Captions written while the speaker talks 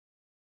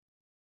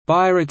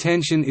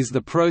Bioretention is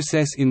the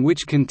process in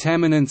which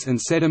contaminants and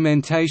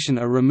sedimentation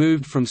are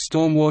removed from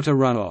stormwater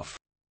runoff.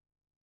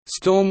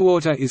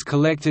 Stormwater is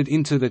collected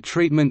into the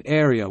treatment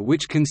area,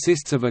 which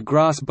consists of a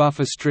grass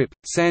buffer strip,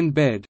 sand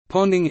bed,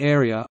 ponding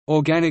area,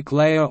 organic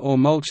layer or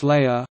mulch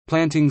layer,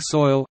 planting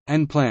soil,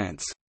 and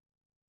plants.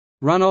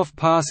 Runoff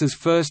passes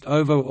first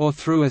over or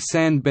through a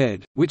sand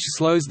bed, which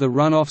slows the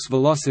runoff's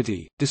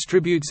velocity,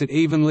 distributes it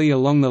evenly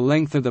along the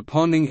length of the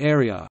ponding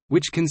area,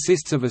 which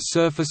consists of a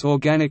surface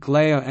organic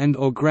layer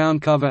and/or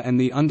ground cover and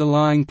the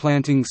underlying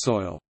planting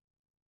soil.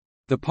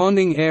 The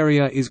ponding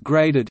area is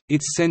graded,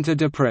 its center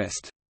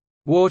depressed.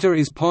 Water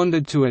is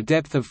ponded to a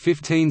depth of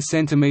 15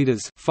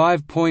 cm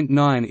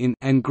 (5.9 in)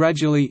 and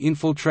gradually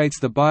infiltrates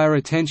the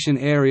bioretention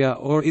area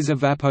or is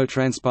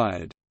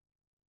evapotranspired.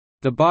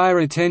 The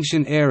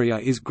bioretention area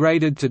is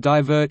graded to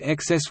divert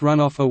excess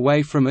runoff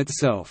away from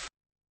itself.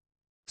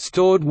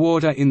 Stored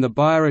water in the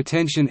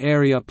bioretention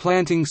area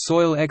planting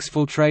soil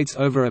exfiltrates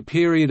over a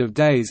period of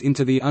days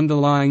into the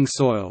underlying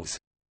soils.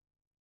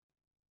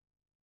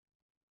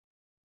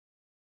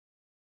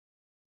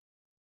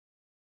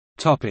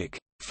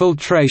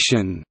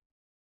 Filtration.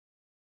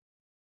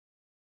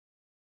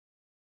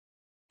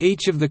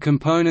 Each of the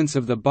components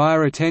of the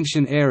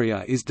bioretention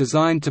area is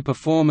designed to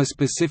perform a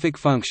specific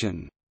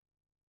function.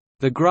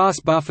 The grass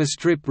buffer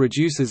strip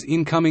reduces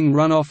incoming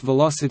runoff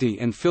velocity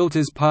and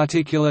filters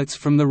particulates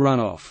from the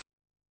runoff.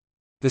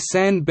 The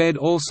sand bed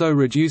also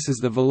reduces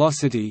the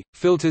velocity,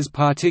 filters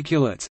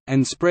particulates,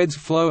 and spreads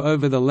flow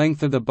over the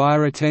length of the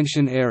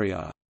bioretention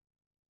area.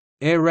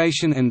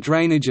 Aeration and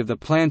drainage of the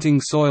planting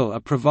soil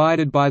are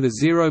provided by the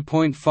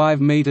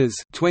 0.5 meters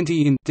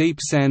 (20 in) deep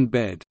sand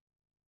bed.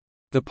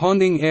 The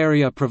ponding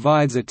area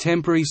provides a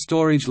temporary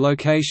storage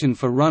location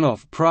for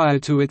runoff prior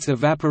to its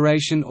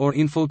evaporation or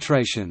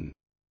infiltration.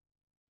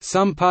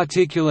 Some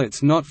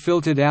particulates not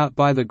filtered out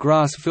by the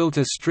grass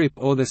filter strip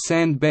or the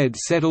sand bed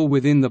settle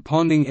within the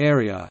ponding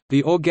area.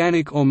 The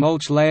organic or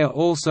mulch layer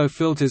also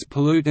filters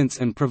pollutants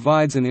and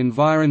provides an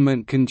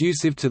environment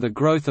conducive to the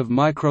growth of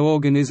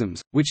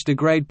microorganisms, which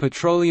degrade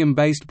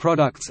petroleum-based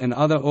products and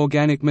other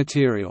organic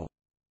material.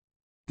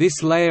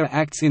 This layer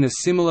acts in a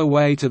similar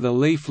way to the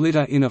leaf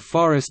litter in a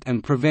forest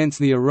and prevents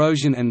the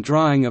erosion and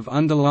drying of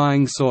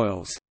underlying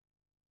soils.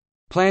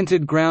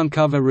 Planted ground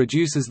cover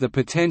reduces the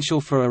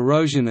potential for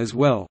erosion as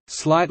well,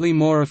 slightly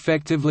more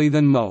effectively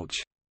than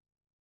mulch.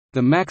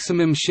 The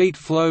maximum sheet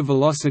flow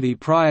velocity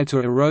prior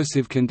to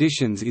erosive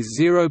conditions is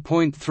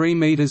 0.3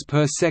 meters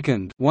per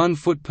second, 1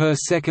 foot per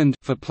second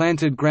for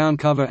planted ground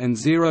cover and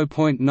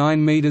 0.9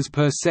 meters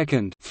per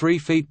second, 3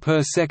 feet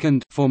per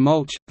second for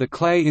mulch. The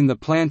clay in the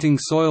planting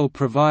soil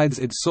provides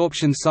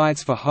adsorption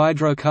sites for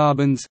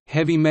hydrocarbons,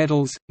 heavy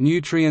metals,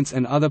 nutrients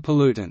and other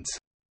pollutants.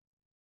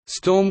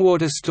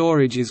 Stormwater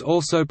storage is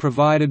also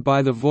provided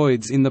by the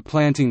voids in the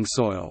planting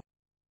soil.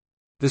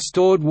 The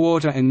stored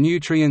water and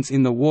nutrients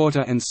in the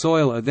water and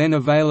soil are then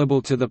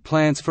available to the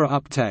plants for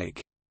uptake.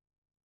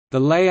 The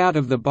layout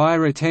of the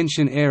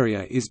bioretention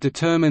area is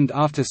determined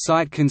after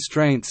site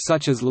constraints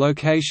such as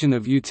location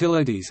of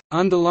utilities,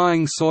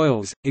 underlying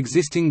soils,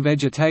 existing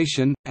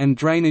vegetation, and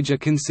drainage are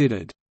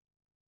considered.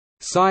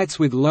 Sites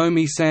with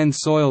loamy sand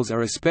soils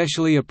are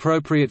especially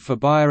appropriate for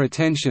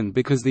bioretention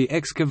because the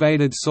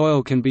excavated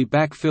soil can be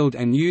backfilled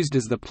and used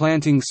as the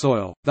planting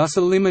soil, thus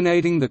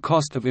eliminating the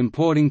cost of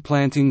importing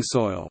planting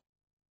soil.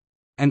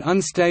 An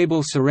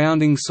unstable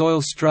surrounding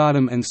soil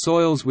stratum and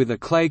soils with a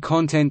clay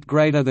content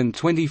greater than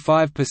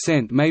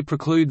 25% may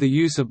preclude the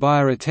use of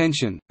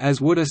bioretention, as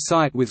would a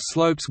site with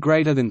slopes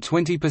greater than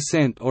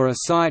 20% or a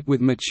site with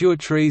mature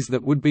trees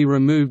that would be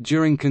removed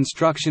during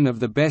construction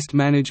of the best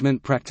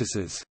management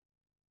practices.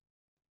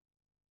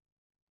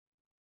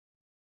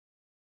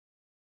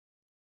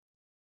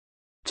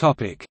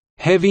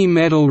 Heavy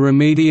metal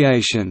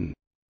remediation.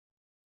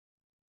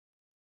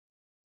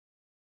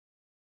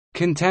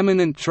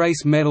 Contaminant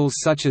trace metals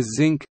such as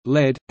zinc,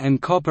 lead,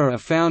 and copper are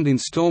found in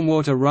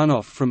stormwater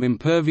runoff from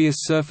impervious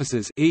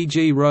surfaces,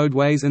 e.g.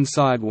 roadways and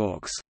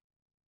sidewalks.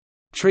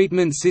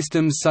 Treatment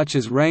systems such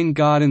as rain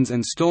gardens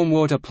and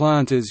stormwater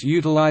planters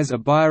utilize a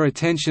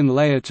bioretention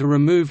layer to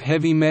remove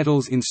heavy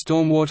metals in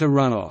stormwater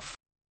runoff.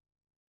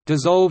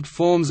 Dissolved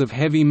forms of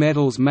heavy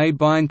metals may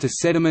bind to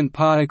sediment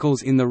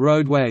particles in the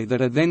roadway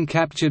that are then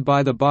captured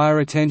by the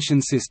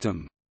bioretention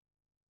system.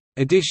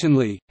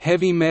 Additionally,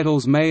 heavy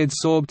metals may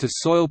adsorb to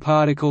soil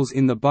particles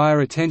in the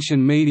bioretention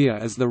media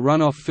as the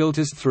runoff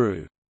filters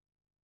through.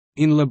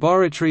 In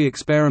laboratory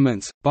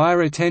experiments,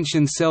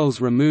 bioretention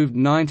cells removed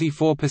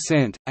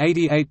 94%,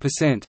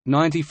 88%,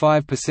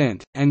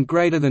 95%, and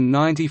greater than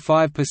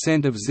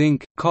 95% of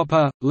zinc,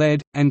 copper,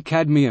 lead, and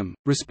cadmium,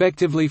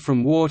 respectively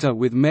from water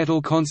with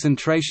metal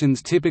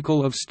concentrations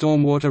typical of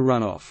stormwater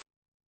runoff.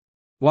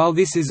 While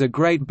this is a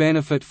great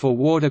benefit for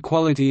water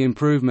quality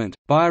improvement,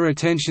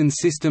 bioretention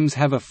systems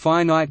have a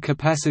finite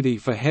capacity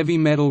for heavy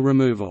metal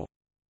removal.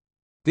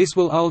 This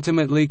will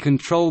ultimately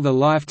control the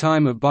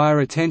lifetime of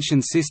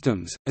bioretention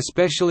systems,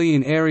 especially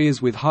in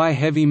areas with high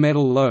heavy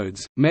metal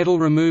loads. Metal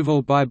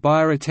removal by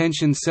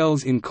bioretention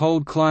cells in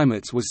cold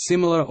climates was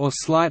similar or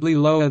slightly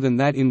lower than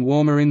that in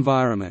warmer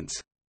environments.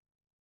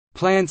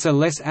 Plants are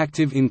less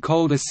active in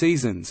colder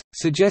seasons,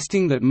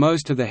 suggesting that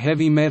most of the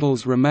heavy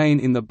metals remain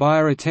in the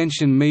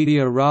bioretention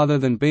media rather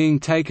than being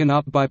taken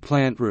up by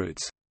plant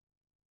roots.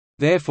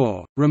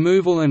 Therefore,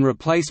 removal and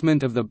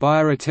replacement of the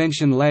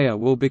bioretention layer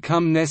will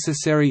become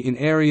necessary in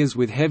areas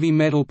with heavy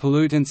metal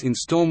pollutants in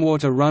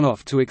stormwater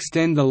runoff to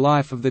extend the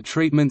life of the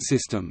treatment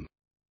system.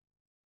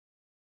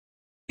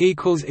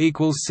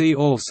 See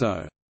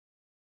also